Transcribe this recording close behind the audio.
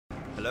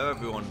Hello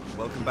everyone,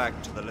 welcome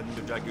back to the Legend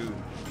of Dragoon.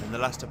 In the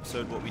last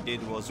episode what we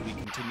did was we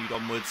continued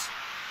onwards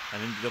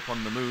and ended up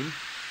on the moon.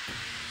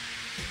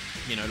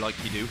 You know, like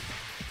you do.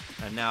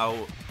 And now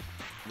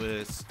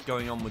we're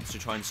going onwards to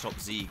try and stop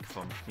Zieg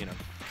from, you know,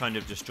 kind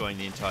of destroying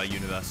the entire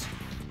universe.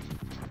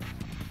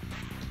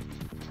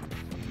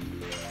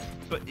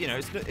 But, you know,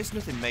 it's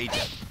nothing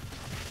major.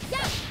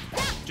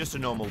 Just a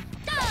normal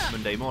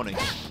Monday morning.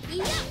 We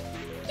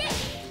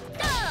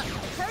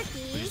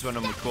just went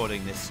on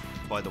recording this,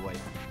 by the way.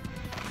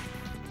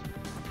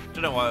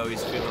 Don't know why I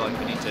always feel like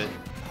I need to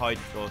hide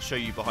or show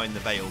you behind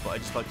the veil, but I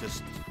just like to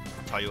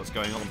tell you what's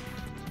going on.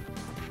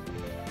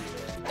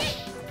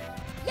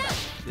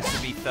 This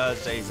will be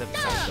Thursday's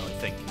episode, I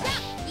think.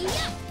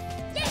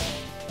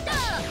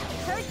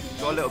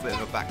 Got a little bit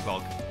of a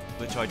backlog,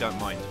 which I don't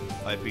mind.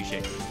 I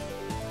appreciate it.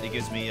 It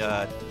gives me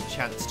a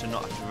chance to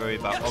not have to worry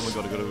about, oh my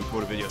god, I've got to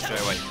record a video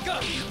straight away.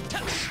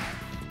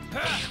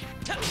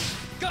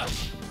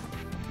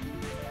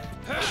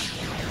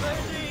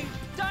 Blazing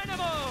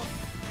Dynamo!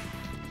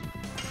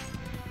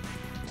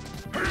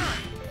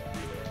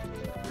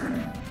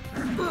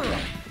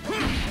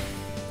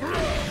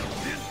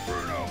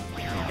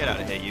 Get out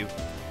of here, you.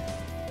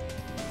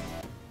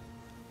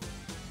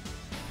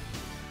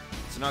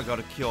 So now I've got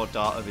to cure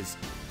Dart of his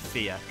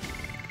fear,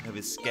 of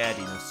his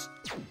scarediness.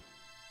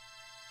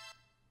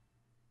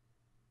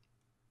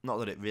 Not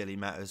that it really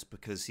matters,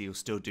 because he'll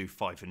still do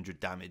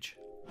 500 damage.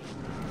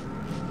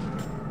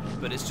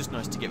 But it's just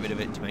nice to get rid of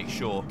it to make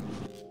sure.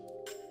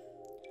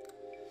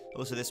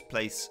 Also, this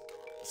place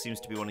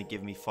seems to be wanting to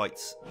give me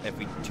fights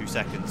every 2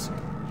 seconds.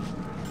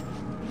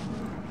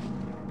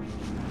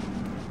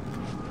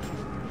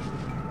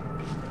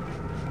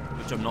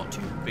 Which I'm not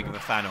too big of a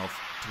fan of,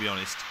 to be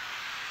honest.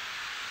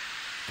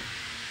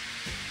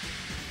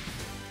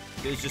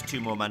 There's just 2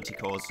 more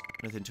manticores,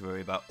 nothing to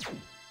worry about.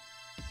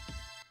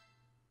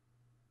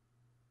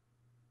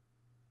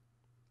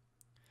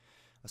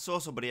 I saw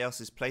somebody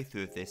else's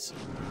playthrough of this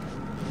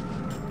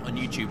on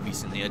YouTube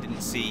recently. I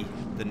didn't see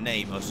the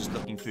name, I was just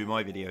looking through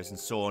my videos and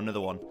saw another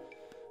one.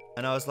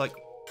 And I was like,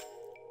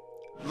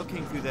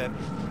 looking through their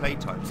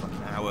playtimes, like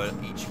an hour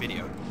each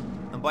video.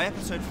 And by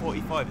episode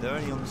 45, they're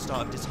only on the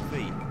start of disc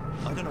 3.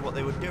 I don't know what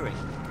they were doing.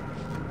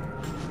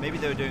 Maybe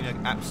they were doing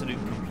an absolute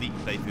complete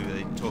playthrough where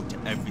they talked to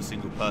every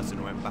single person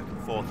and went back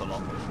and forth a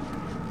lot.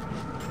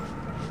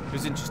 It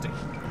was interesting.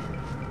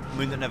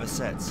 Moon that never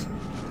sets.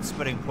 It's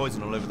spreading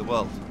poison all over the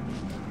world.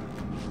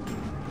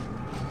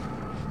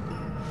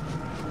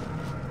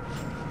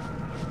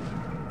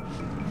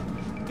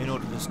 In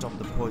order to stop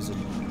the poison,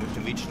 we have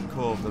to reach the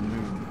core of the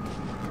moon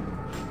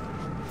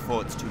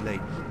before it's too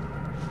late.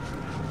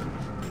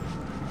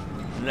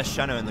 Unless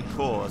Shanna and the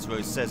core, as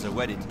Rose says, are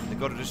wedded, the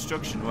god of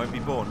destruction won't be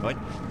born, right?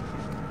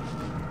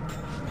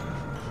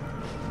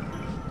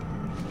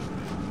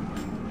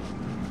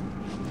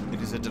 It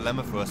is a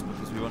dilemma for us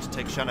because we want to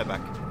take Shanna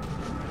back.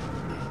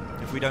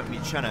 If we don't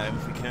meet Shanna, and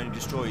if we can only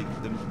destroy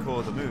the core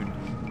of the moon,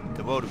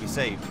 the world will be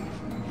saved.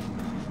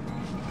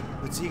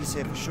 But Zieg is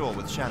here for sure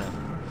with Shanna.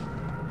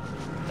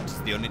 That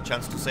is the only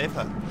chance to save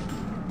her.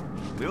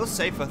 We will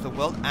save both the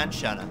world and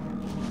Shanna.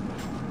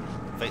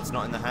 Fate's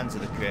not in the hands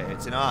of the Creator,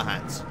 it's in our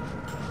hands.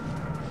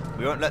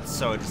 We won't let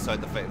Soa decide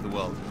the fate of the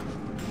world.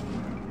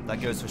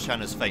 That goes for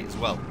Shanna's fate as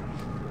well.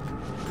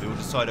 We will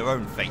decide our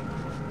own fate.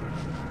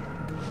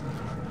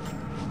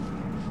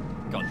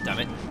 God damn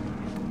it.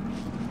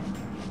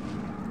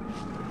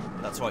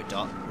 That's right,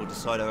 Dart. We'll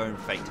decide our own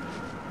fate.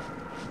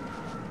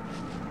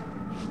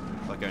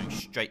 By going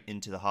straight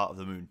into the heart of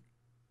the moon.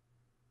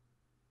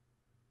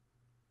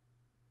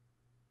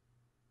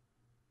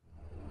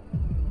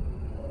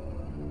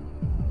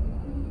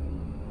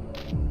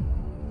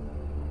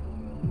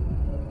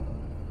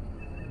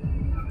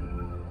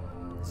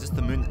 Is this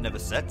the moon that never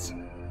sets?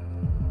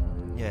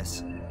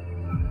 Yes.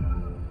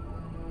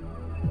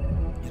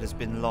 It has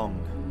been long.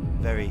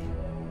 Very.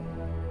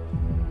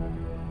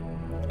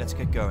 Let's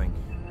get going.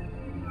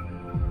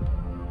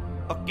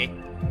 Okay.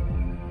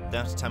 Don't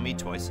have to tell me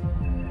twice.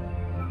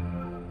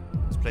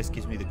 This place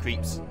gives me the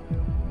creeps.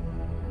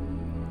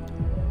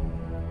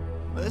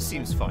 Well, this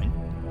seems fine.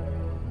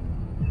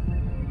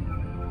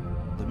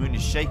 The moon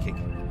is shaking.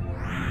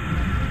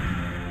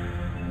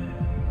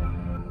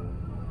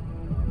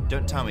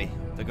 Don't tell me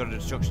the god of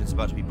destruction is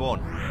about to be born.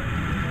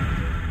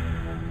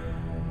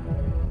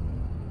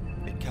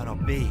 It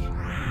cannot be.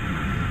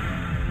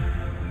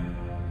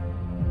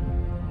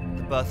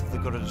 The birth of the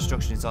god of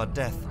destruction is our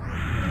death.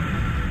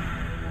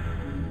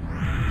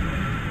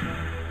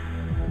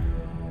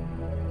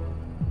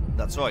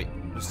 That's right,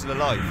 we're still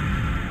alive.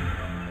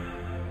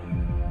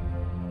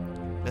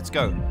 Let's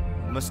go.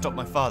 We must stop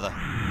my father.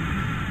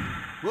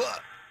 Whoa!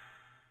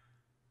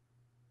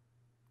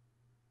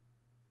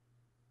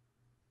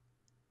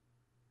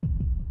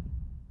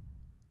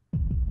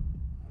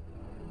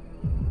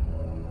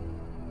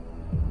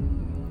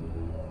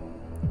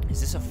 Is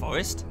this a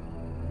forest?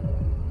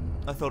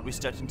 I thought we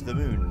stepped into the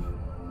moon.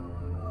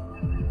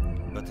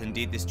 But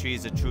indeed this tree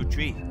is a true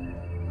tree.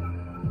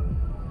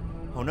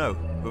 Oh no,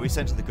 were we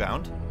sent to the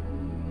ground?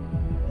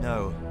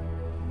 No.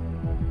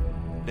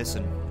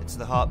 Listen, it's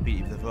the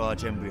heartbeat of the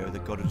large embryo, the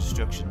god of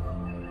destruction.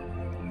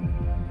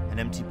 An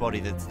empty body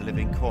that's the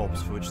living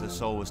corpse for which the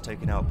soul was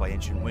taken out by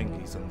ancient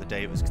Winkies on the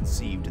day it was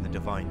conceived in the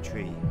divine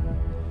tree.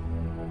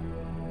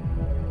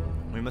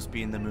 We must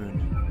be in the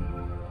moon.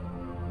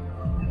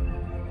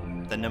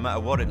 Then no matter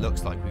what it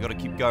looks like, we gotta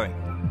keep going.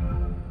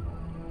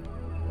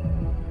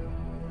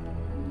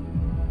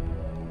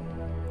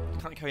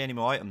 Can't carry any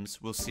more items,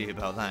 we'll see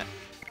about that.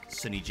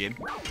 Sunny Jim.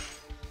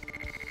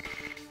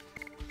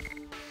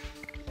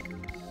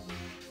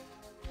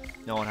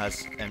 No one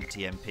has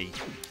empty MP.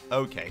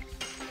 Okay.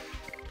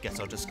 Guess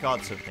I'll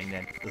discard something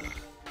then.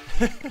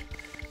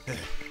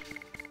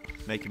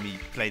 Making me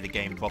play the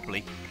game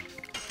properly.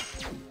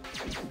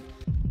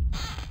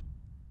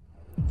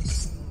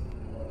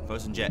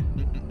 Frozen jet.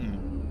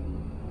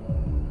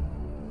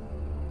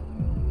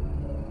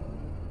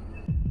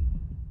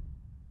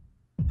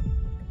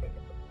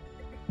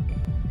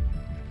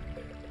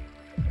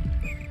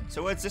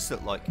 So what's this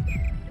look like?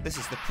 This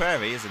is the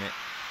prairie, isn't it?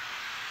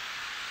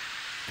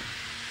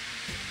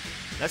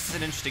 This is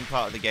an interesting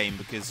part of the game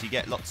because you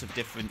get lots of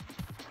different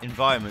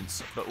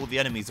environments, but all the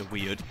enemies are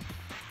weird.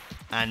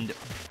 And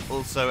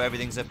also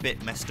everything's a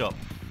bit messed up.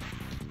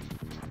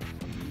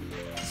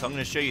 So I'm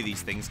going to show you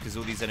these things because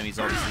all these enemies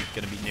are obviously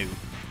going to be new.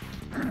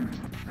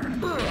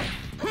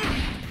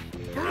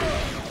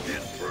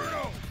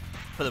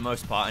 For the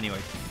most part, anyway.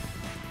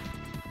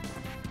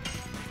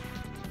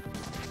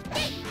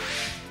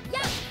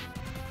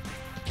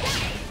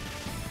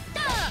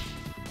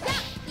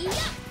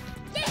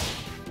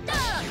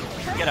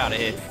 Get out of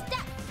here.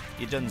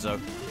 You're donezo.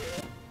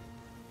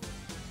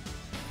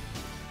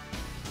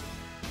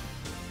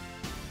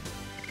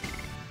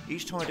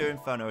 Each time I do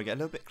Inferno, I get a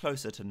little bit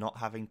closer to not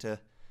having to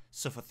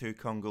suffer through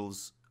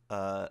Kongol's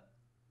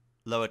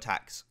low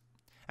attacks.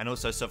 And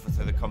also suffer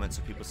through the comments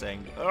of people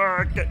saying,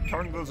 get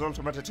Kongol's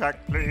ultimate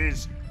attack,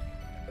 please.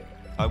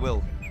 I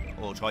will.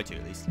 Or try to,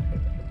 at least.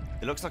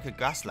 It looks like a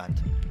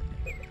grassland.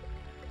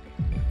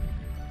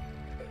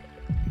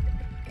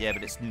 Yeah,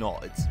 but it's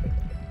not.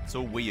 It's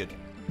all weird.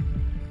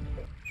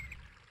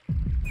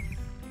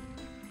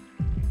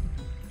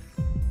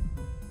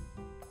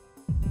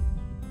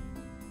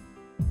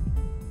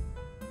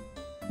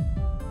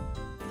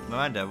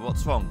 Miranda,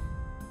 what's wrong?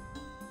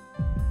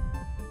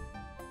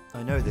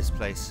 I know this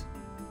place.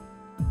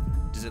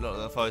 Does it look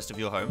like the forest of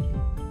your home?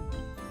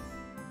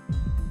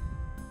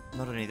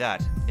 Not only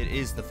that, it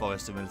is the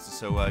forest of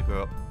Melissa, where I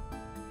grew up.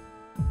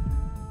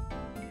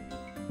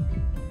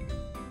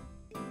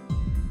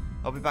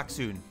 I'll be back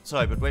soon.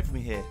 Sorry, but wait for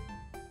me here.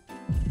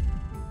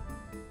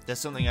 There's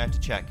something I have to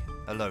check.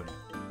 Alone.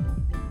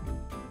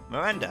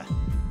 Miranda!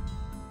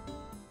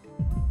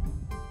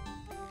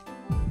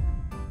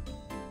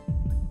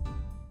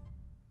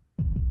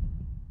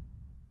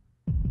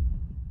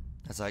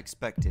 As I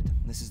expected,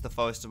 this is the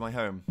forest of my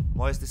home.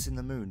 Why is this in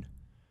the moon?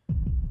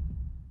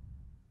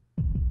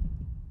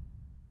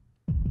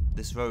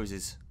 This rose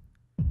is...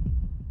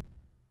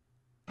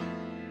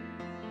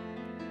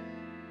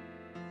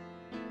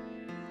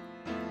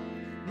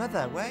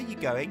 Mother, where are you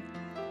going?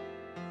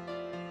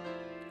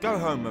 Go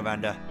home,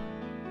 Miranda.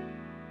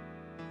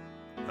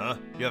 Huh?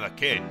 You have a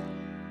kid?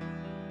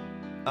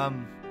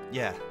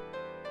 Yeah.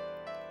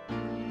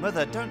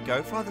 Mother, don't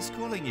go. Father's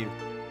calling you.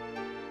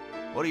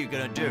 What are you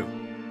gonna do?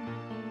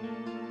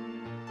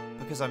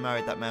 Because I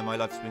married that man, my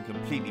life's been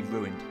completely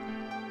ruined.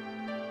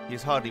 He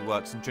hardly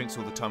works and drinks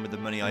all the time with the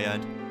money I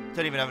earned.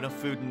 Don't even have enough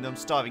food and I'm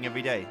starving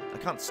every day. I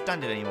can't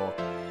stand it anymore.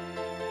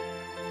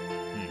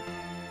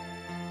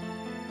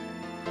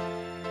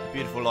 A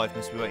beautiful life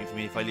must be waiting for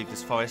me if I leave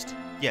this forest.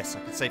 Yes,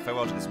 I can say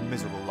farewell to this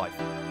miserable life.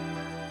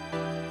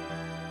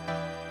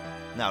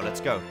 Now,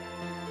 let's go.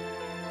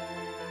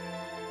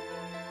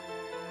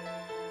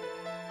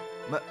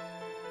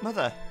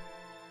 Mother!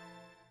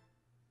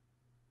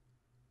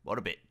 What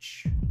a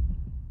bitch.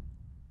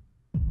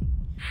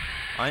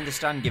 I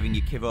understand giving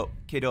your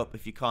kid up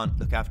if you can't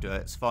look after her,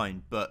 it's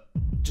fine, but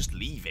just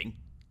leaving?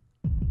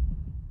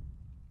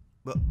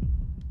 But,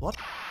 what?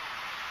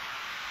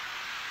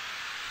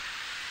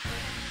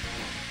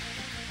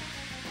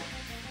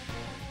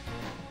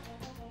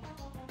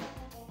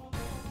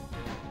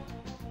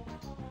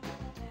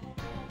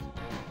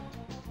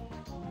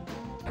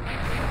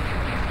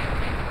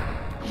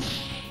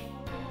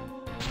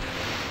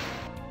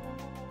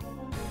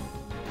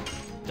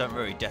 Don't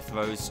worry, Death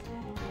Rose.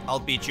 I'll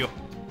beat you.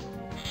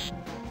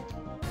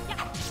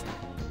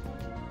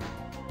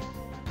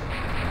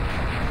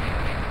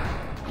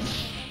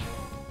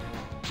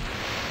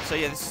 So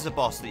yeah, this is a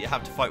boss that you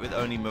have to fight with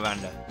only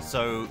Miranda.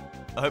 So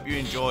I hope you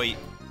enjoy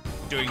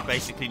doing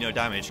basically no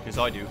damage, because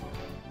I do.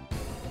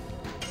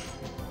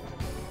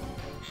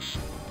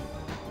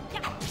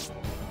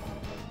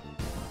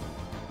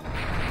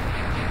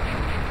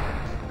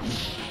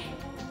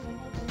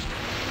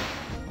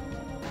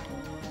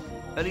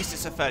 At least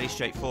it's a fairly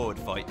straightforward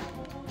fight.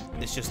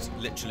 It's just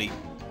literally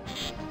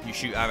you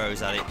shoot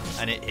arrows at it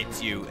and it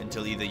hits you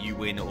until either you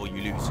win or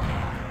you lose.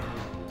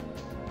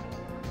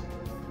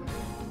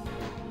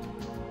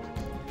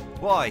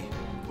 Why?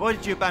 Why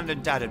did you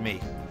abandon Dad and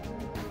me?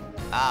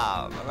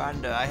 Ah,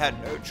 Miranda, I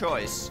had no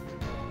choice.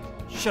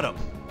 Shut up.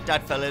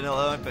 Dad fell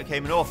ill and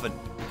became an orphan.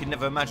 You can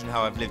never imagine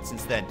how I've lived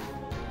since then.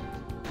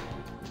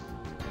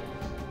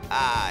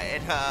 Ah,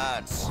 it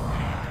hurts.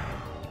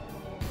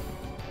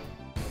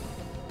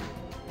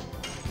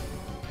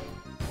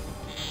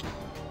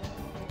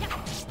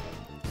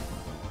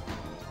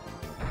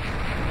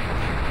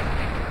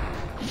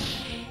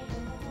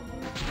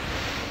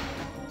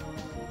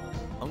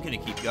 I'm gonna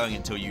keep going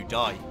until you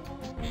die.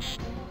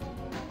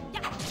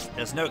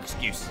 There's no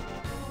excuse.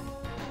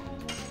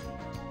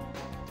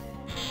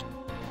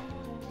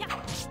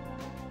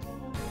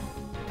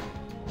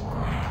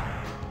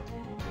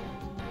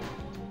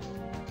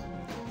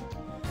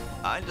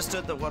 I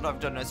understood that what I've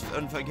done is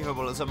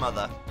unforgivable as a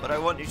mother, but I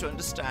want you to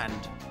understand.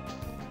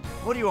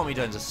 What do you want me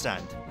to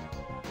understand?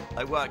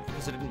 I worked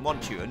because I didn't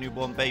want you, a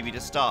newborn baby, to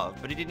starve,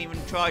 but he didn't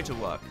even try to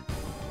work.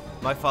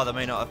 My father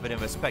may not have been a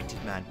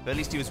respected man, but at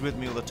least he was with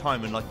me all the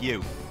time, unlike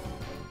you.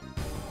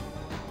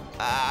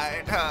 Ah,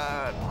 it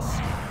hurts.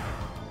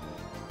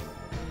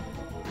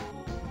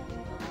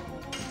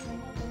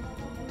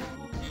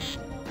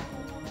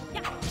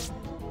 Yeah,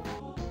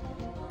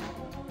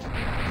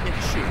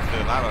 just shoot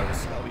through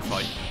arrows, that'll be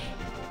fine.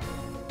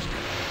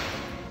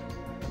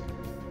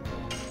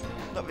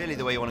 Not really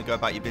the way you want to go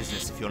about your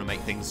business if you want to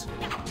make things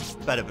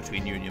better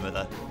between you and your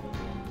mother.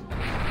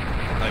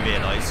 I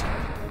realise.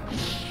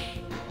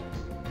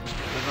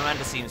 But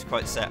Miranda seems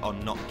quite set on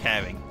not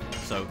caring,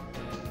 so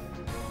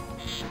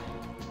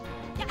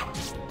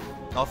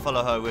I'll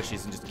follow her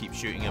wishes and just keep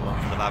shooting him up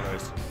full of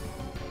arrows.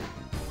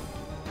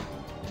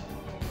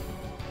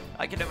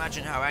 I can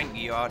imagine how angry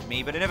you are at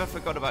me, but I never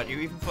forgot about you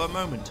even for a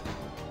moment.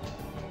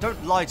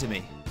 Don't lie to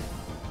me.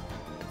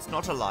 It's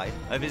not a lie.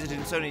 I visited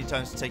him so many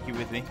times to take you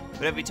with me,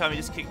 but every time he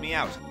just kicked me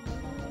out.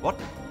 What?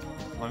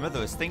 My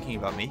mother was thinking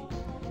about me.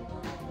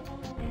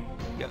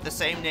 You have the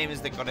same name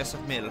as the goddess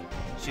of Mill.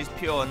 She's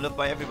pure and loved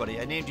by everybody.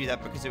 I named you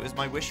that because it was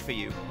my wish for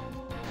you.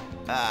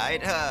 Ah,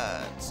 it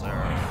hurts.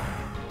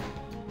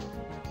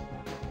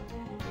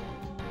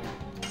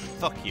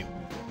 Fuck you.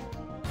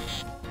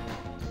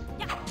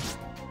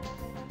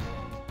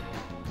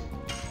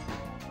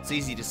 It's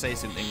easy to say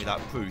something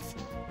without proof.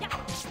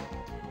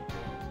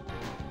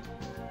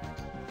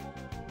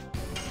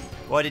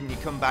 Why didn't you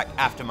come back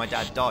after my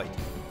dad died?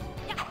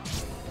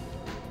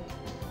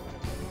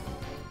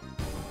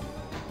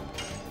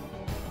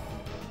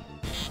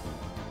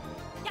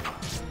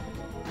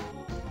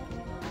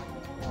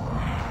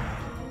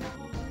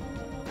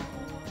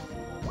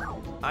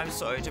 I'm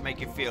sorry to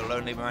make you feel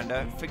lonely,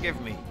 Miranda. Forgive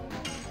me.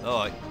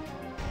 Oh,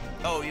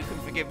 you can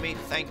forgive me?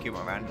 Thank you,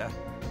 Miranda.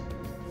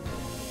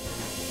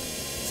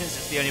 Since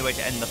it's the only way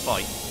to end the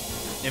fight.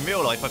 In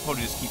real life, I'd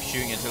probably just keep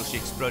shooting until she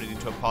exploded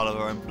into a pile of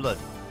her own blood.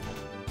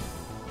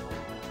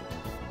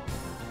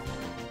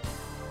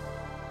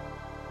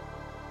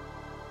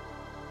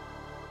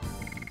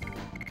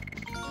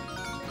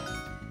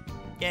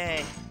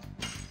 Yay!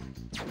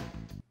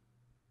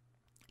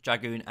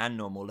 Dragoon and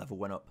normal level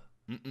went up.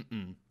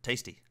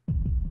 Tasty.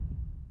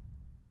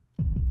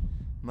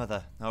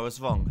 Mother, I was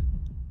wrong.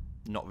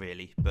 Not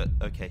really, but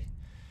okay.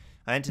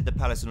 I entered the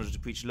palace in order to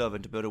preach love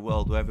and to build a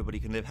world where everybody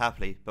can live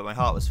happily, but my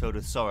heart was filled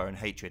with sorrow and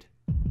hatred.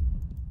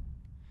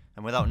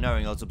 And without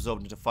knowing, I was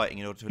absorbed into fighting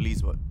in order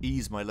to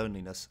ease my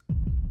loneliness.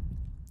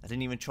 I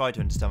didn't even try to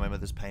understand my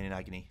mother's pain and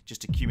agony,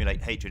 just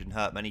accumulate hatred and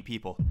hurt many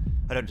people.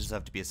 I don't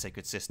deserve to be a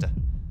sacred sister.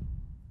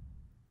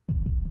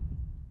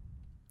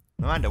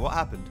 Miranda, what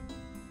happened?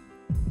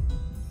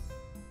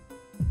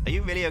 Are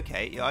you really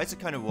okay? Your eyes are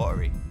kind of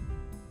watery.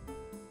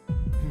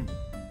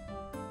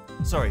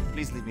 Sorry,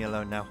 please leave me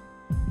alone now.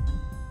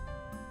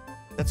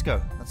 Let's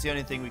go. That's the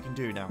only thing we can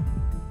do now.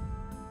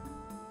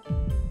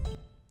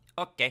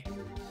 Okay.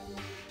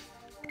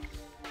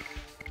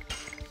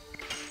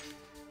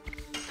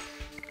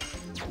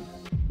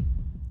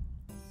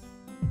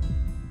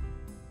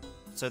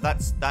 So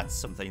that's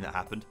something that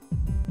happened.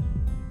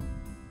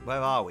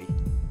 Where are we?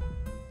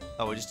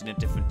 Oh, we're just in a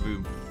different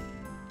room.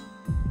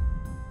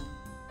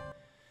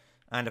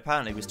 And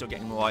apparently we're still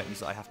getting more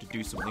items that I have to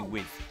do something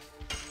with.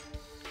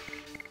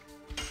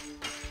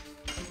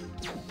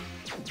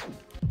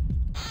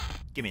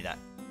 Give me that.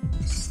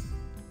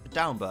 A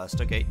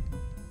downburst, okay.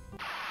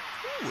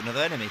 Ooh,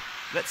 another enemy.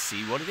 Let's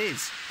see what it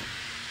is.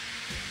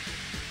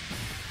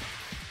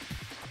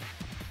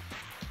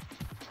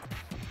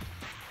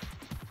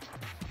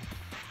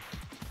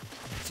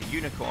 It's a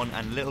unicorn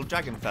and a little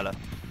dragon fella.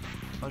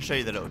 I'll show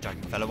you the little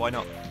dragon fella, why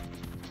not?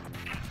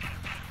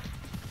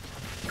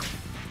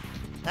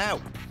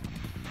 Ow!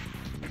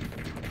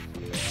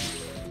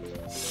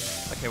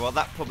 Okay, well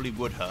that probably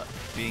would hurt,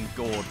 being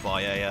gored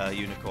by a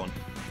unicorn.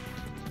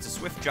 It's a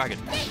swift dragon.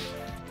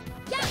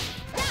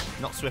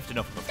 Not swift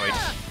enough, I'm afraid.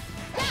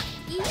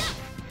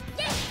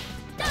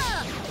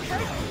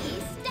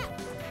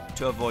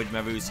 To avoid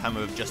Meru's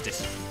hammer of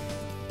justice.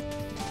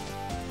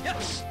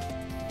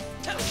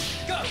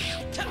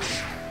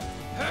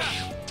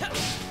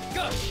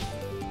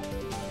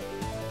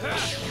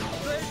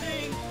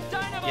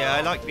 Yeah,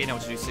 I like being able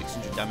to do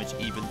 600 damage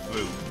even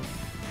through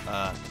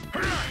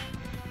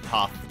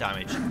half the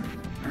damage.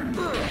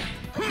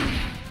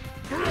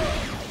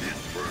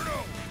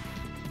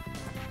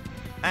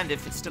 And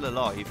if it's still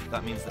alive,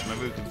 that means that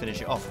Maru can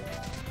finish it off.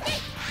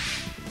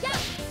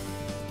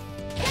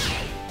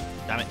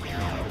 Damn it.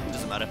 It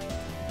doesn't matter.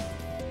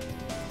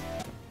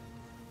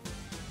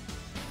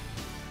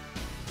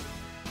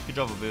 Good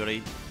job,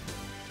 everybody.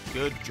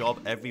 Good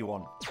job,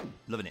 everyone.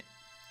 Loving it.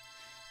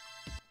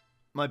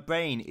 My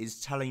brain is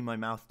telling my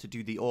mouth to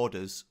do the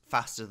orders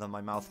faster than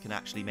my mouth can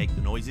actually make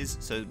the noises,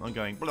 so I'm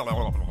going blah, blah,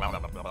 blah, blah, blah,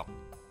 blah, blah.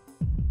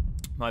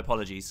 My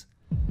apologies.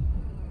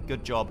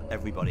 Good job,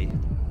 everybody.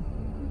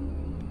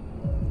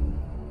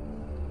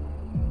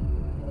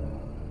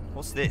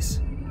 What's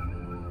this?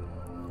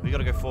 We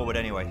gotta go forward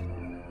anyway.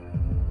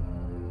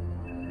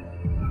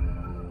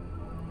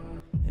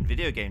 In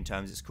video game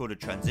terms, it's called a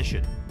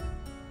transition.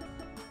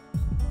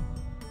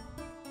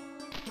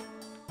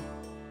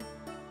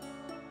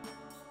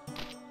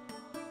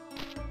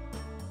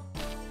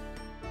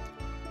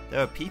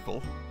 There are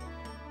people.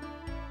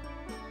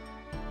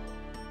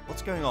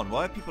 What's going on?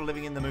 Why are people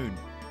living in the moon?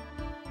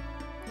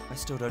 I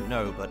still don't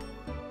know, but...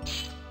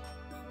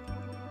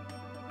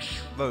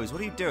 Rose, what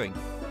are you doing?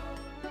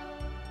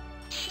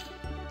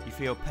 You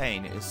feel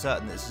pain. It is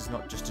certain that this is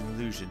not just an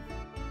illusion.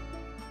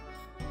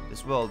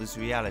 This world is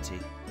reality.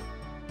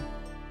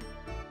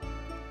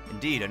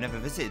 Indeed, I've never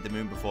visited the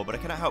moon before, but I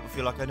cannot help but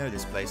feel like I know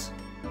this place.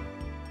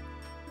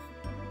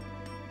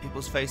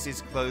 People's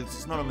faces, clothes,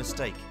 it's not a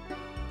mistake.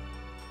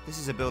 This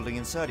is a building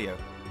in Serdio.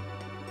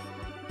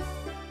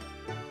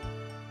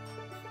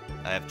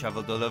 I have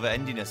travelled all over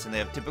Endiness and they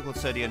have typical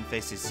Serdian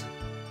faces.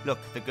 Look,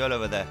 the girl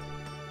over there.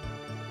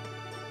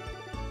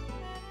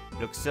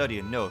 Looks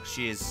Serdian. No,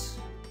 she is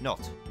not.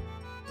 It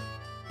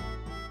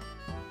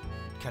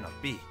cannot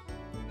be.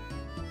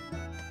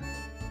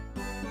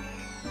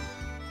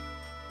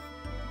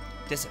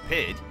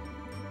 Disappeared?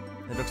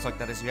 It looks like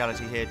that is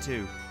reality here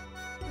too.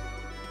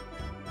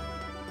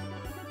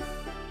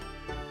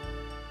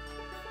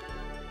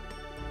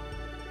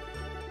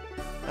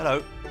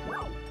 Hello.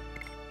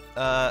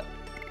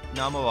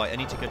 No, I'm alright. I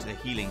need to go to the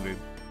healing room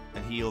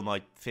and heal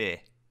my fear.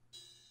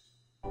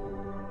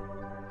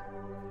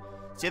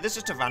 See, there's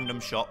just a random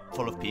shop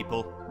full of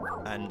people,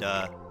 and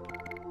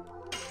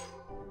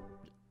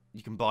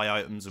you can buy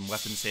items and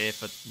weapons here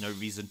for no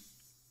reason.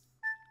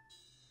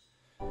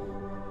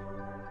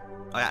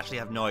 I actually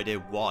have no idea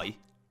why.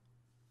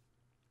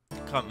 I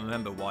can't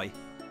remember why.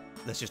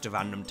 There's just a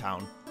random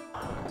town.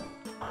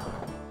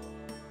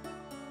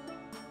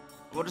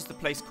 What does the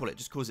place call it?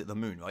 Just calls it the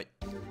moon, right?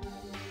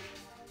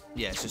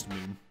 Yeah, it's just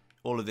moon.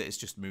 All of it is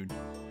just moon.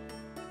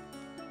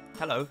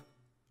 Hello.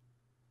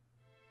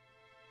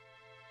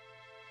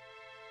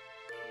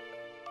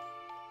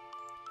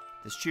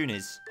 This tune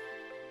is...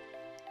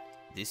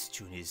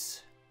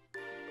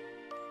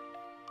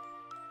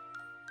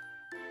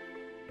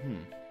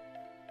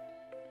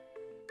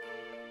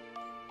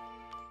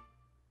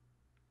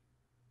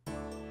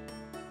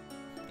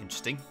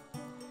 Interesting.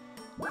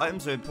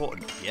 Items are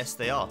important. Yes,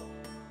 they are.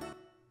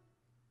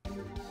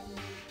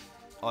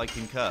 I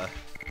concur.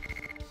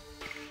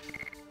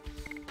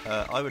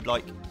 I would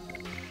like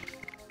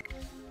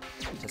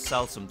to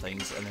sell some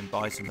things and then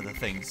buy some other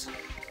things.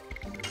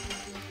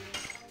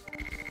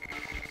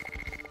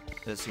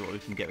 Let's see what we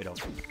can get rid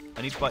of.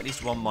 I need to buy at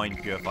least one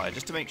mind purifier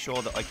just to make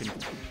sure that I can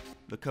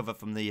recover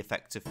from the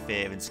effects of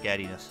fear and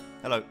scarediness.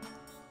 Hello.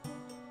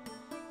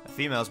 A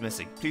female's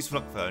missing. Please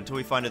look for her until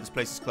we find out this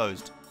place is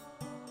closed.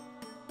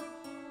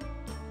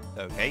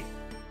 Okay.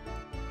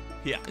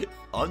 Yeah,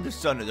 I'm the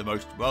son of the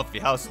most wealthy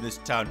house in this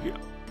town.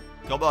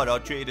 Come on, I'll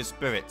treat you to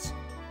spirits.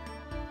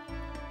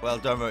 Well,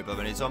 don't worry,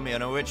 Bobbin, it's on me,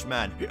 I'm a rich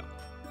man.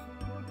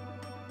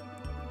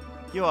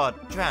 You are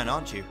Dran,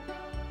 aren't you?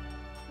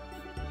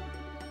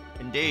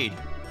 Indeed.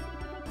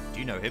 Do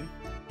you know him?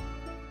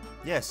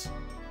 Yes.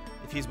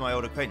 If he's my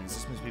old acquaintance,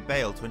 this must be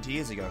Bale 20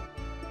 years ago.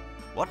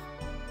 What?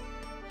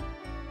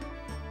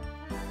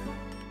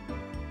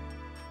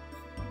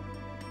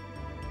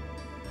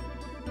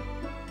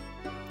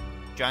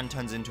 Dran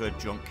turns into a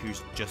drunk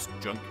who's just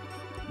drunk.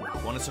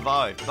 Want to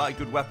survive? Buy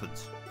good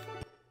weapons.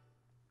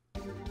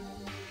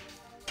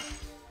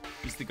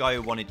 He's the guy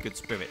who wanted good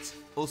spirits.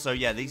 Also,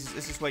 yeah,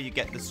 this is where you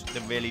get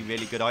the really,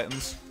 really good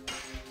items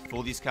for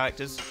all these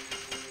characters.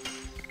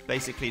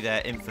 Basically,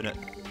 they're infinite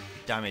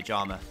damage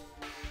armor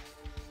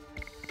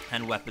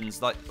and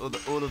weapons, like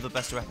all of the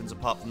best weapons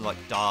apart from like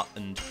dart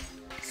and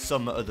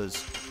some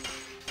others.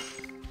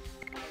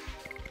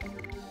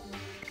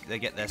 They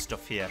get their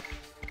stuff here.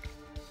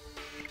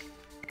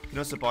 You can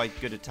also buy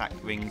good attack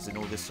rings and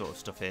all this sort of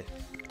stuff here,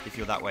 if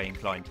you're that way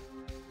inclined.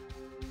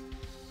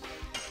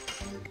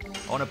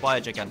 I want to buy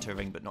a Giganto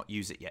ring, but not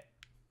use it yet.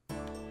 I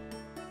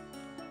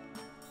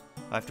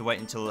have to wait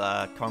until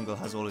Kongol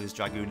has all of his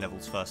Dragoon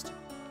levels first.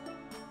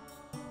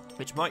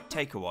 Which might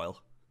take a while.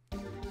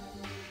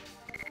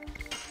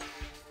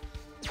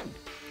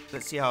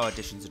 Let's see how our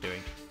additions are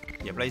doing.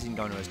 Yeah, Blazing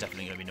Dino is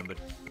definitely going to be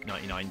numbered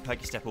 99.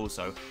 Perky Step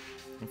also.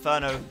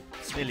 Inferno,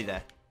 it's nearly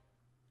there.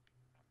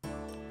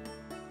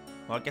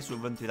 Well, I guess we'll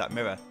run through that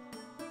mirror.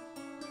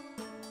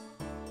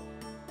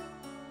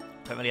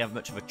 Don't really have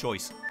much of a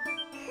choice.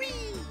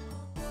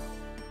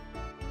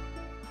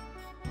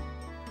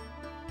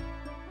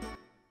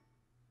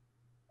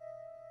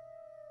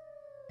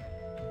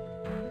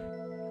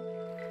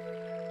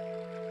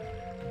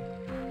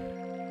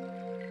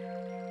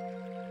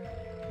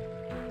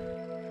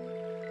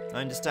 I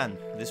understand.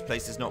 This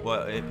place is not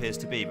what it appears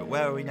to be, but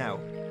where are we now?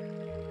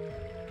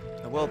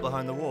 A world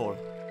behind the wall.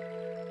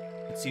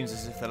 It seems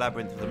as if the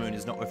labyrinth of the moon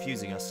is not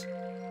refusing us.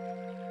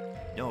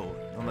 No,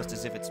 almost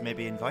as if it's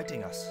maybe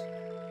inviting us.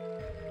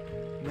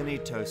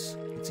 Manitos.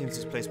 It seems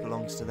this place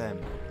belongs to them.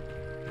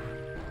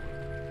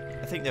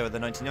 I think they were the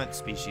 99th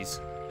species.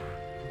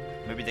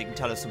 Maybe they can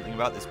tell us something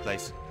about this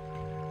place.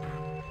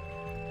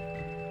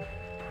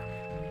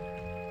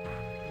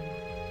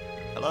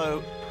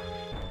 Hello?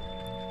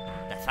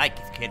 The Zieg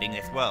is killing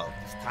this world.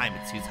 This time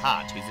it's whose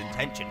heart, whose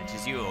intention. It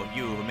is you,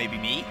 or maybe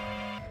me?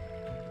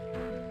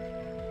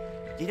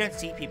 You don't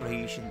see people who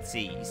you shouldn't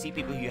see. You see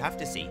people who you have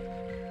to see.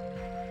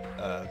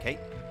 Okay.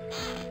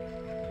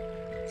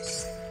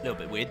 A little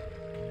bit weird,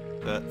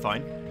 but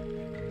fine.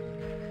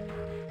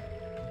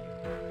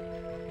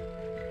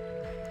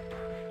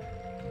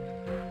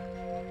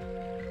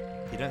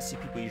 You don't see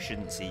people you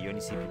shouldn't see. You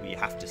only see people you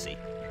have to see.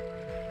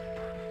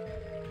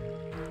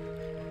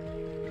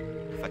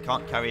 If I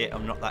can't carry it,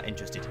 I'm not that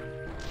interested.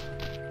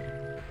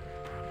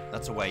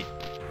 That's a way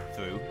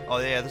through. Oh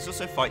yeah, there's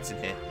also fights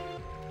in here.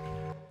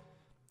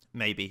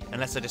 Maybe.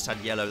 Unless I just had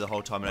yellow the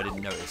whole time and I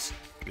didn't notice.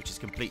 Which is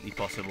completely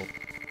possible.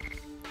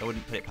 I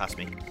wouldn't put it past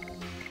me.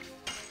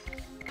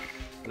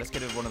 But let's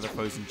get one of the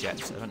frozen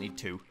jets. I don't need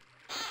two.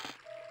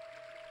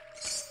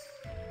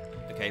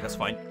 Okay, that's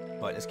fine.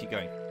 Right, let's keep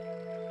going.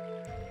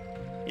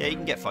 Yeah, you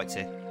can get fights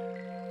here.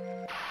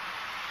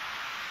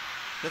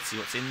 Let's see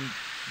what's in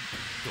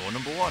door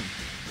number 1.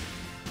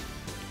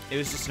 It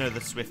was just another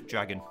swift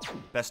dragon.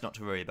 Best not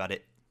to worry about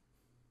it.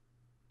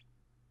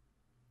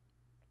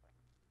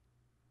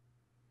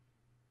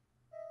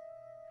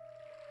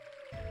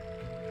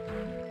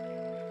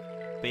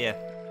 But yeah,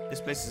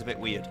 this place is a bit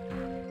weird.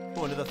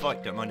 Oh, another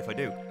fight, don't mind if I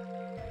do.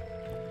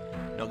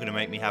 Not gonna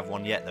make me have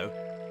one yet, though.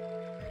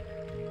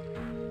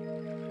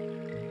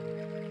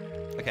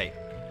 Okay,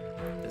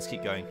 let's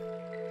keep going.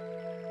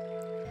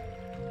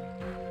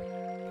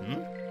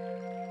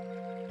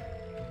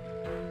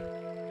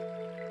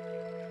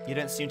 You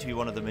don't seem to be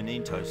one of the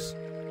Manitos.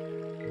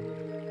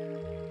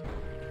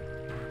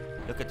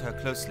 Look at her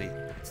closely.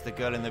 It's the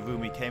girl in the room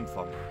we came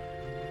from.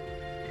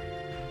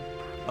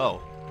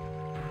 Oh.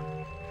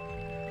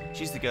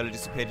 She's the girl who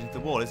disappeared into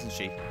the wall, isn't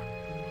she?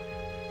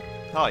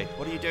 Hi,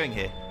 what are you doing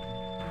here?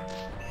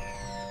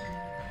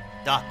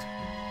 Dot.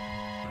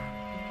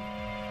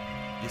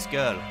 This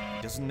girl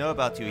doesn't know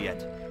about you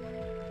yet.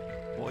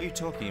 What are you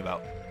talking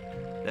about?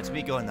 Let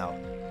me go now.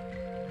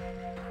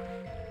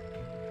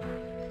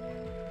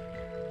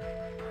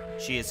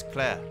 She is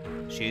Claire.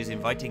 She is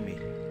inviting me.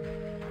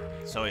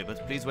 Sorry,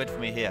 but please wait for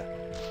me here.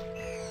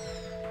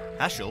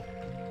 Ashel?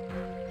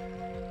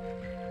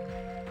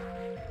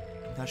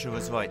 Ashel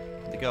was right.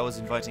 The girl was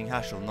inviting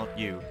Ashel, not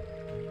you.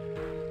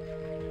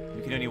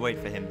 We can only wait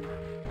for him.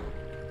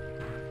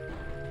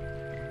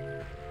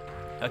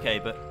 Okay,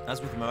 but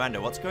as with Miranda,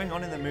 what's going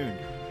on in the moon?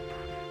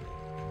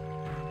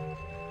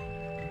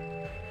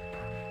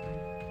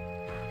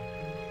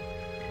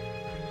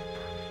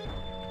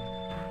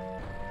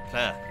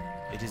 Claire.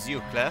 It is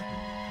you, Claire.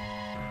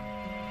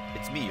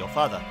 It's me, your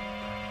father.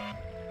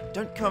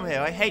 Don't come here.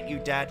 I hate you,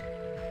 Dad.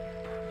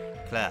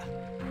 Claire.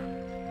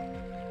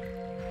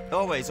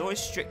 Always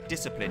strict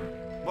discipline.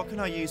 What can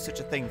I use such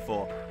a thing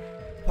for?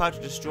 The power to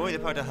destroy, the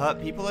power to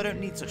hurt people? I don't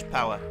need such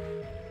power.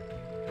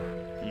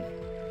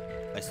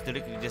 I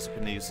strictly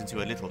disciplined you since you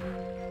were little.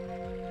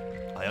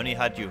 I only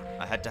had you.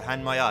 I had to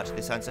hand my art,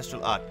 this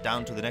ancestral art,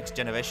 down to the next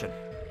generation.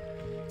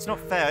 It's not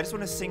fair. I just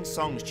want to sing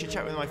songs,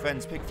 chit-chat with my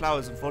friends, pick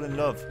flowers and fall in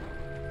love.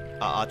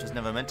 Our art was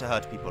never meant to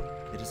hurt people.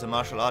 It is a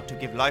martial art to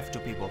give life to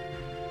people.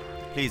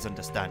 Please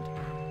understand.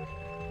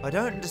 I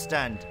don't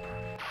understand.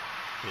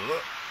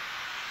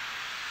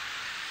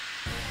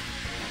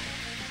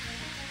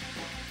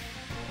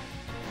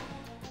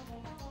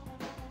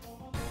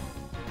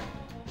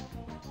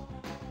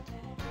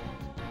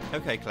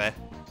 Okay, Claire.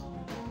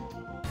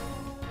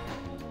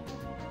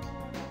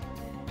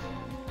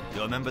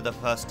 You remember the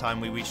first time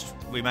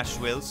we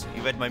matched wills?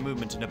 You read my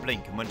movement in a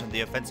blink and went on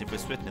the offensive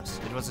with swiftness.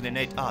 It was an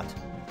innate art.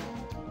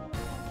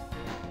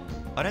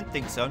 I don't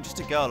think so. I'm just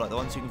a girl like the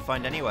ones you can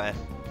find anywhere.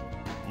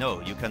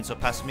 No, you can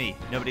surpass me.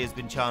 Nobody has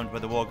been charmed by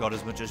the war god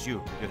as much as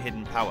you. Your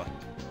hidden power.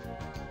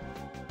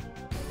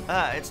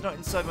 Ah, it's not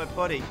inside my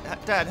body.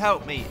 Dad,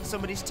 help me.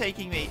 Somebody's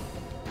taking me.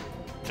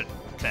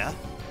 Claire?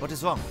 What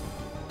is wrong?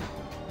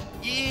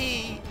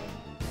 Yee!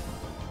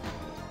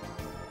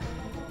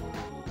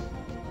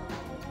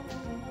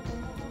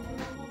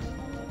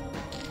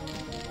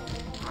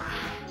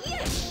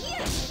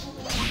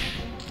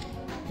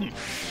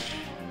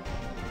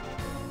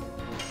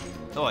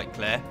 Alright,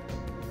 Claire.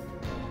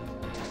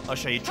 I'll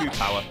show you true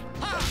power.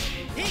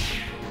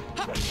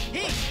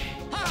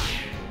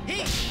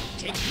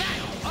 Take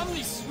that,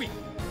 Omni Sweep!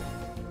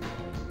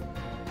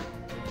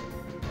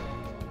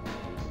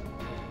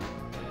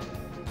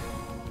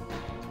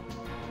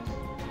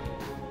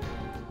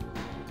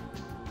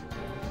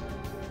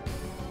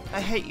 I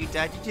hate you,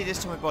 Dad. You did this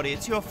to my body.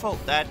 It's your fault,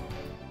 Dad.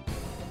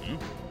 Hmm?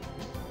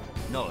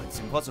 No, it's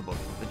impossible.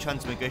 The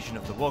transmigration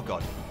of the War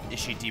God. Is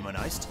she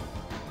demonized?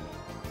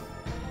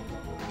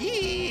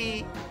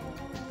 Yee!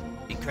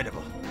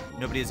 Incredible.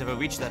 Nobody has ever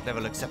reached that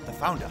level except the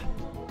founder.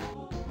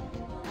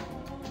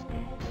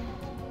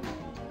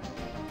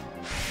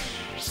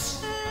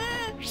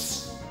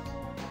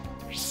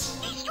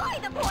 Destroy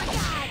the poor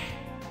god!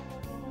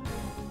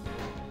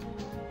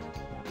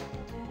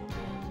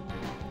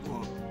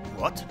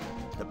 What?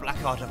 The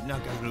black art of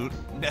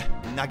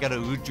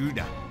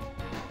Nagarjuna.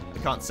 I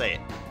can't say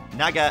it.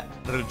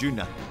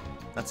 Nagarjuna.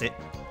 That's it.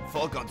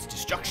 For God's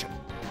destruction.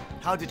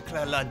 How did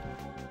Claire learn?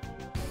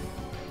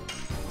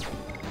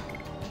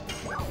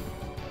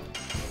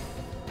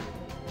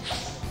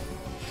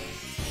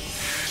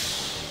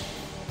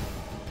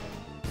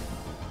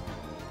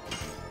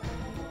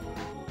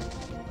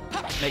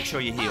 Make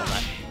sure you heal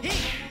that.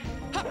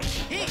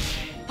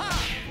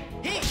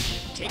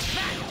 Take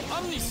that,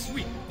 Omni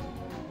Sweep.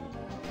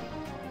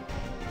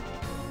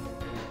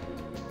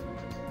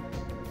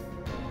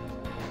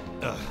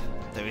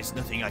 There is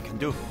nothing I can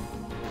do.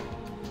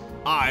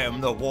 I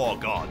am the War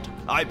God.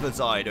 I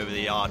preside over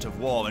the art of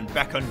war and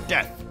beckon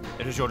death.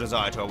 It is your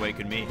desire to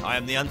awaken me. I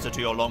am the answer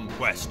to your long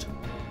quest.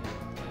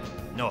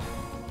 No,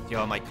 you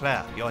are my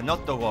Claire. You are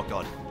not the War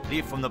God.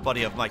 Leave from the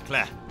body of my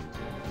Claire.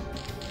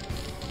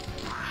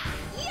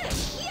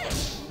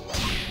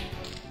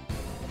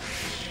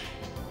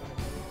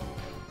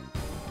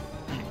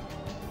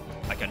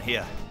 I can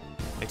hear.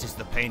 It is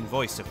the pain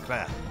voice of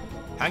Claire.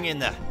 Hang in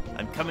there.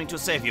 I'm coming to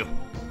save you.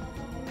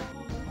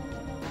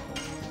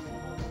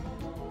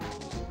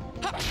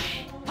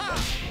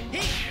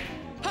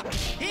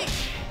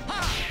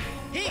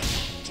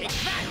 Take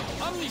that,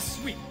 Omni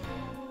Sweep.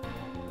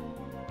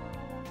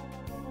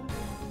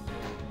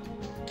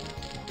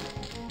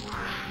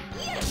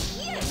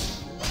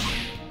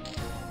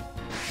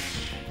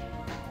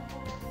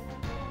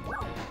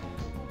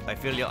 I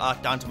feel your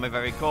art down to my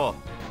very core.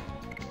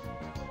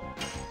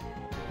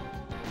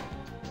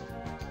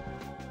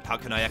 How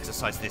can I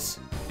exercise this?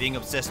 Being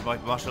obsessed by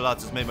martial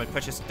arts has made my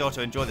precious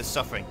daughter enjoy this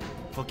suffering.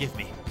 Forgive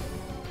me.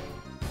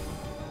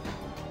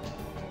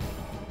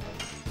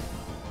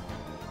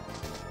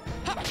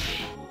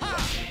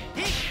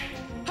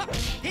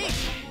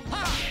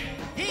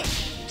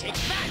 Take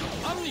that,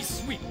 Omni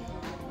Sweep.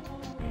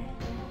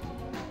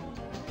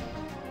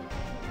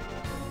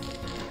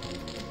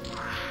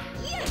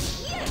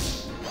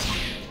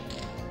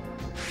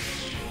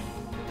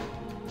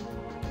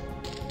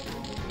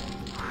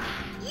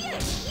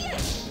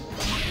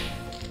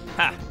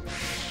 Ha!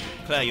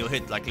 Claire, you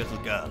hit like little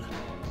girl.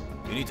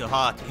 You need to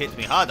hit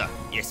me harder.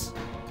 Yes.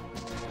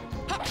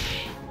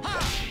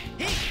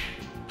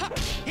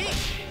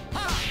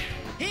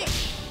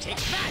 Take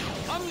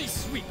that, Omni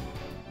Sweep.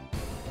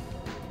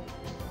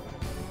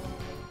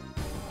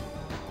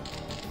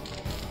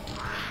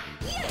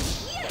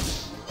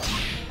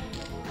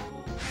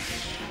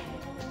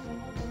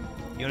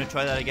 You want to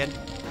try that again?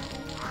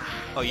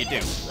 Oh, you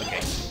do?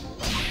 Okay.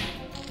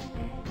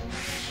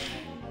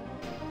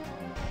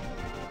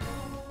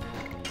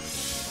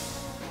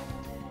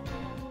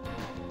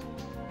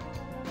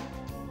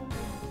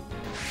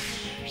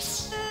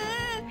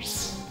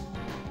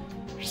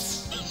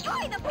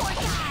 Destroy the poor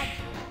god!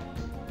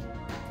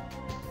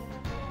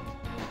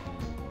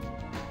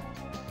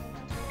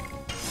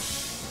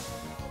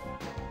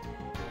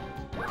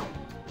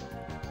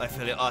 I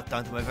feel your art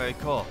down to my very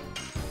core.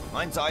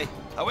 Mind's eye,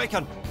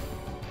 awaken!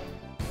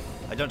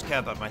 I don't care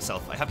about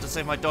myself. I have to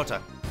save my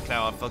daughter. Claire,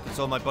 I'll focus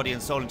all my body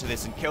and soul into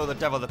this and kill the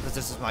devil that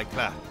possesses my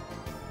Claire.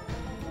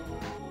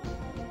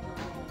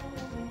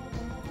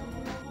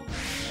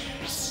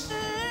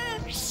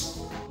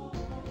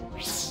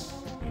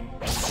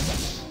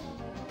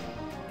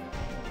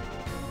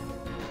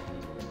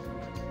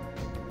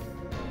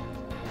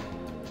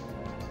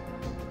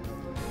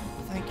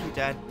 Thank you,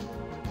 Dad.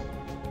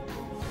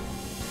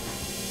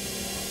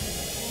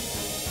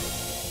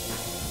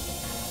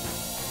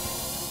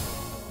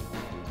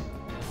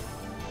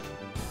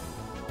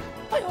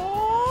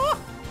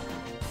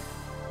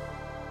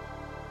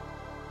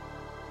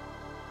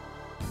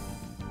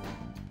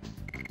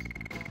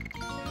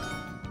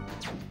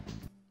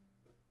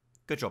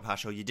 Good job,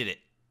 Hashel, you did it.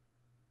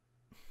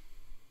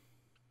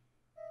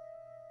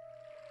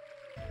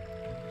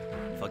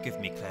 Forgive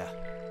me, Claire.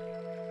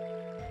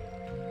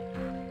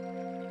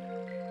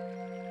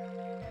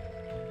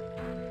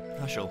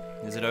 Hashel,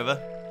 is it over?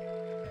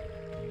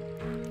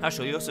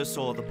 Hashel, you also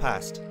saw the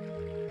past.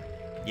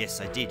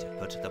 Yes, I did,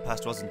 but the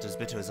past wasn't as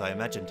bitter as I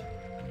imagined.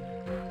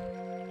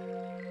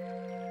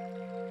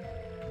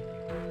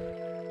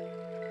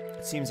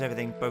 It seems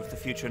everything, both the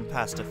future and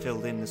past, are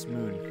filled in this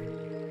moon.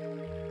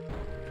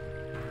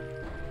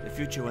 The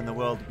future when the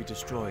world will be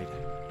destroyed.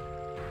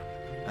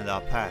 And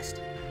our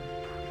past.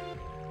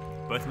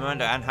 Both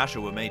Miranda and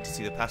Hashel were made to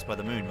see the past by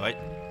the moon, right?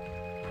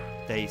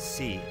 They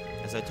see.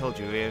 As I told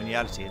you, in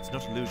reality, it's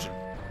not illusion.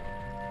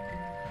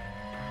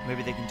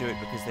 Maybe they can do it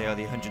because they are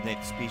the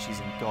 108th species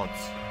and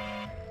gods.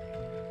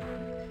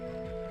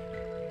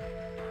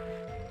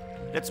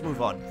 Let's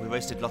move on. We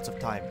wasted lots of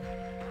time.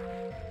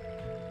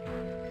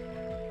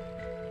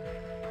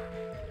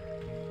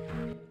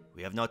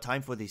 We have no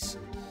time for this.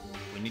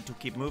 We need to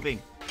keep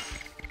moving.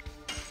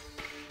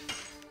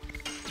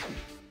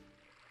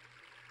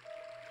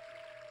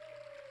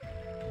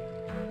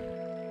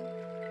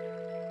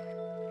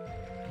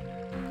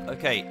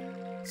 Okay,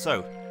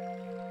 so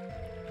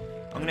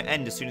I'm going to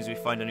end as soon as we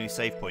find a new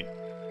save point,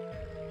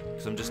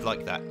 because I'm just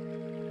like that.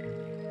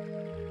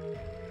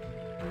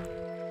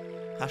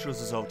 Hashel's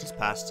resolved his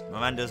past,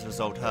 Miranda's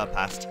resolved her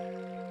past.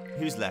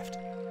 Who's left?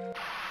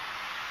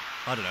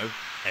 I don't know,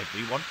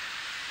 everyone.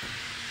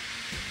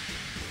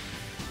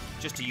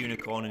 Just a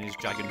unicorn and his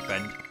dragon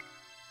friend.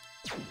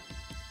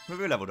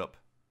 Maru leveled up.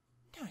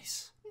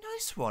 Nice.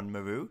 Nice one,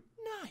 Maru.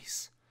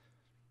 Nice.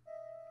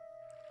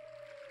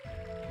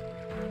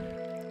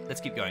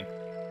 Let's keep going.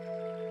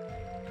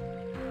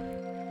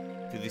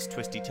 Through this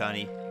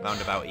twisty-turny,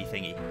 roundabouty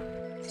thingy.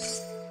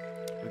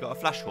 We've got a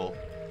flash hall.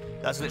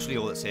 That's literally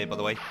all that's here, by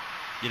the way.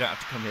 You don't have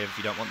to come here if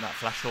you don't want that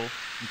flash hall,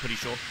 I'm pretty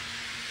sure.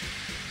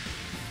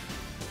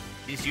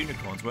 These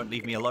unicorns won't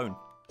leave me alone.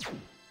 I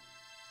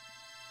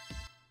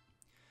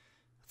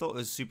thought it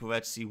was super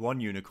rare to see one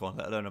unicorn,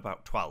 let alone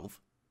about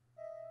 12.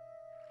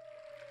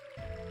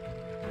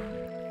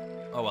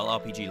 Oh well,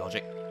 RPG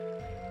logic.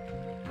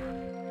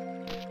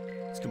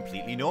 It's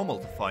completely normal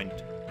to find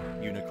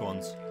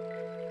unicorns.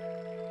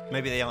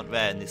 Maybe they aren't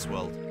rare in this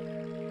world.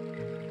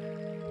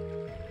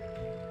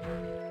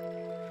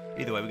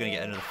 Either way, we're going to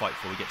get another fight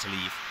before we get to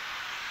leave.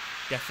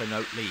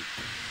 Definitely.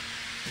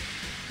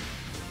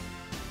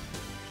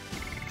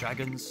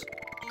 Dragons,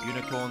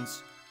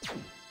 unicorns,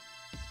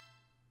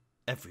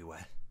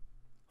 everywhere.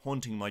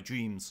 Haunting my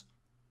dreams.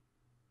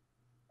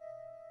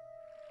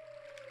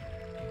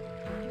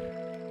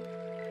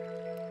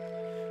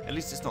 At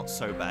least it's not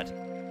so bad.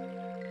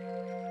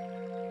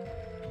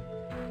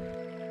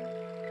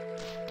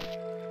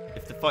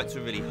 If the fights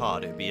were really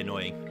hard, it would be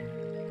annoying.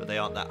 But they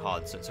aren't that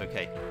hard, so it's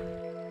okay.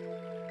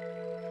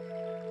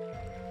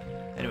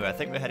 Anyway, I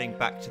think we're heading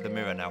back to the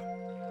mirror now.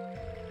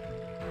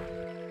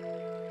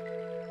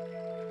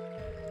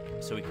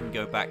 So we can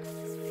go back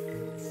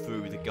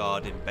through the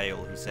guard in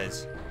Bale who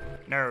says,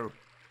 no.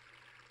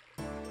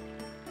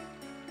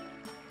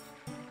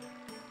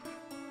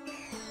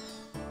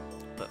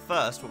 But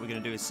first, what we're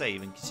going to do is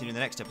save and continue in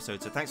the next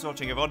episode. So thanks for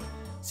watching, everyone.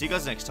 See you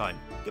guys next time.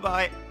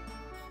 Goodbye.